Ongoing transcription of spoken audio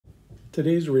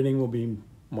Today's reading will be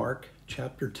Mark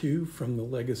chapter 2 from the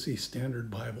Legacy Standard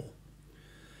Bible.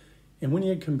 And when he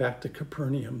had come back to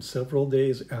Capernaum several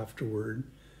days afterward,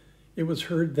 it was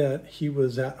heard that he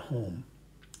was at home,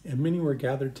 and many were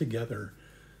gathered together,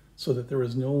 so that there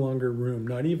was no longer room,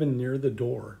 not even near the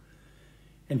door.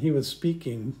 And he was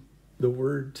speaking the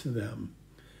word to them.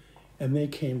 And they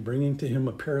came, bringing to him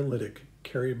a paralytic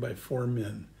carried by 4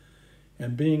 men.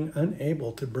 And being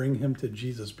unable to bring him to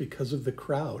Jesus because of the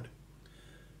crowd,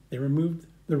 they removed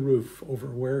the roof over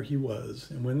where he was.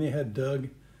 And when they had dug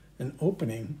an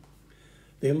opening,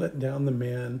 they let down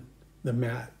the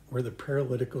mat where the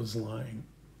paralytic was lying.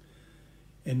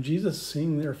 And Jesus,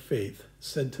 seeing their faith,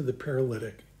 said to the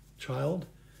paralytic, "Child,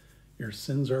 your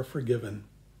sins are forgiven."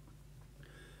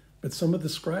 But some of the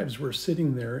scribes were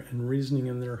sitting there and reasoning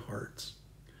in their hearts,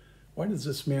 "Why does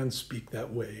this man speak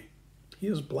that way? He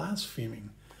is blaspheming.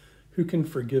 Who can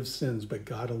forgive sins but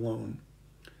God alone?"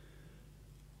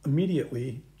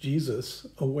 Immediately, Jesus,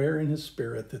 aware in his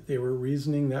spirit that they were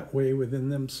reasoning that way within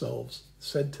themselves,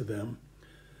 said to them,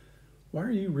 "Why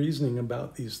are you reasoning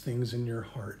about these things in your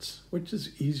hearts? Which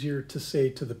is easier to say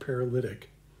to the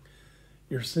paralytic,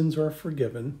 'Your sins are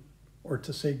forgiven,' or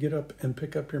to say, 'Get up and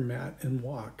pick up your mat and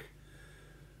walk'?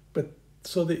 But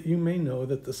so that you may know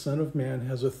that the Son of Man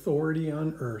has authority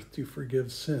on earth to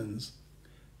forgive sins,"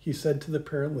 he said to the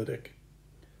paralytic,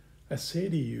 "I say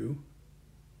to you,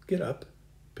 get up,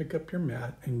 pick up your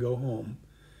mat, and go home."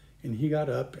 And he got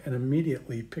up and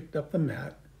immediately picked up the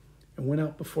mat and went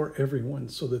out before everyone,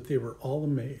 so that they were all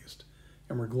amazed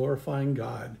and were glorifying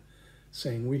God,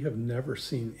 saying, "We have never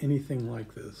seen anything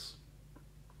like this."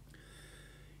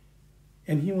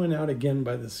 And he went out again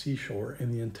by the seashore,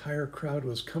 and the entire crowd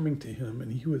was coming to him,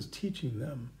 and he was teaching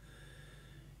them.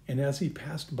 And as he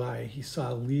passed by, he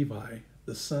saw Levi,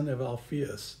 the son of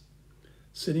Alphaeus,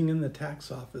 sitting in the tax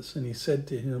office, and he said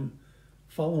to him,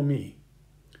 "Follow me."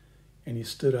 And he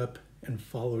stood up and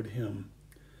followed him.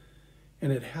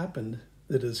 And it happened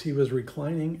that as he was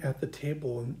reclining at the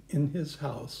table in his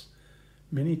house,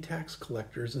 many tax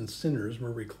collectors and sinners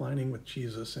were reclining with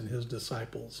Jesus and his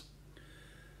disciples.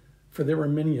 For there were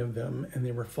many of them, and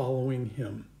they were following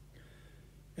him.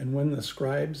 And when the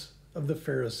scribes of the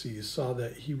Pharisees saw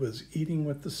that he was eating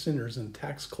with the sinners and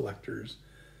tax collectors,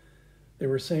 they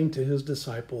were saying to his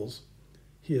disciples,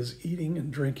 "He is eating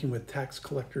and drinking with tax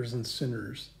collectors and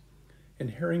sinners."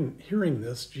 And hearing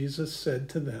this, Jesus said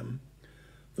to them,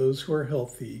 "Those who are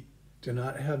healthy do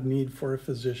not have need for a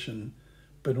physician,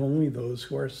 but only those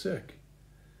who are sick.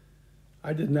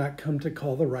 I did not come to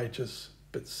call the righteous,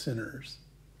 but sinners."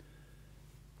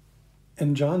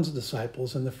 And John's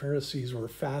disciples and the Pharisees were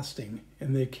fasting,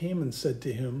 and they came and said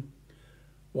to him,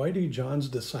 "Why do John's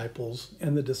disciples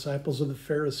and the disciples of the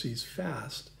Pharisees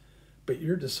fast, but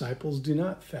your disciples do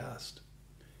not fast?"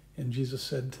 And Jesus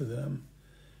said to them,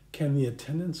 "Can the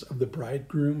attendants of the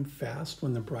bridegroom fast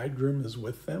when the bridegroom is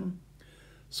with them?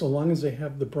 So long as they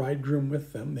have the bridegroom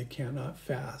with them, they cannot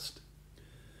fast.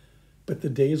 But the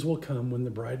days will come when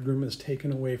the bridegroom is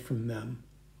taken away from them,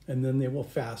 and then they will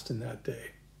fast in that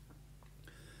day.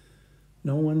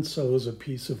 No one sews a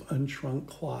piece of unshrunk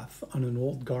cloth on an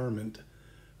old garment,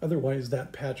 otherwise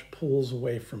that patch pulls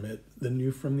away from it the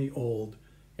new from the old,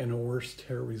 and a worse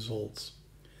tear results.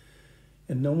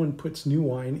 And no one puts new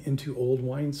wine into old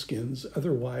wineskins,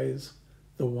 otherwise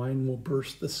the wine will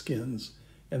burst the skins,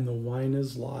 and the wine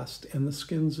is lost, and the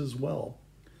skins as well.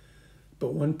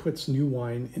 But one puts new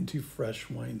wine into fresh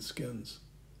wineskins."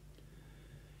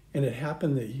 And it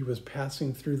happened that he was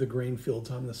passing through the grain fields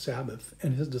on the Sabbath,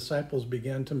 and his disciples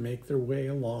began to make their way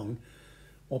along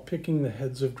while picking the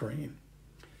heads of grain.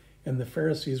 And the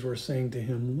Pharisees were saying to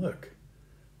him, "Look,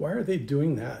 why are they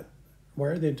doing that? Why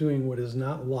are they doing what is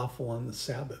not lawful on the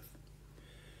Sabbath?"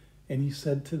 And he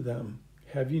said to them,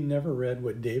 "Have you never read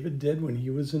what David did when he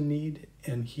was in need,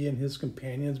 and he and his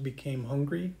companions became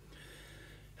hungry?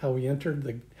 How he entered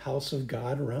the house of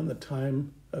God around the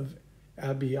time of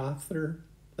Abiathar,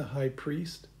 the high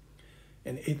priest,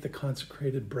 and ate the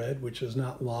consecrated bread, which is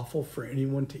not lawful for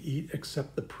anyone to eat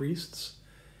except the priests,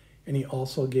 and he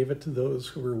also gave it to those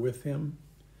who were with him."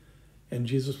 And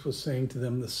Jesus was saying to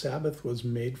them, "The Sabbath was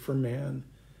made for man,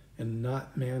 and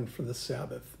not man for the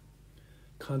Sabbath.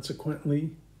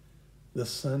 Consequently, the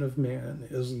Son of Man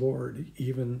is Lord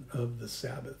even of the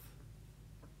Sabbath."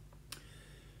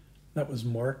 That was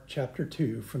Mark chapter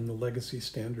 2 from the Legacy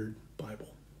Standard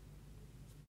Bible.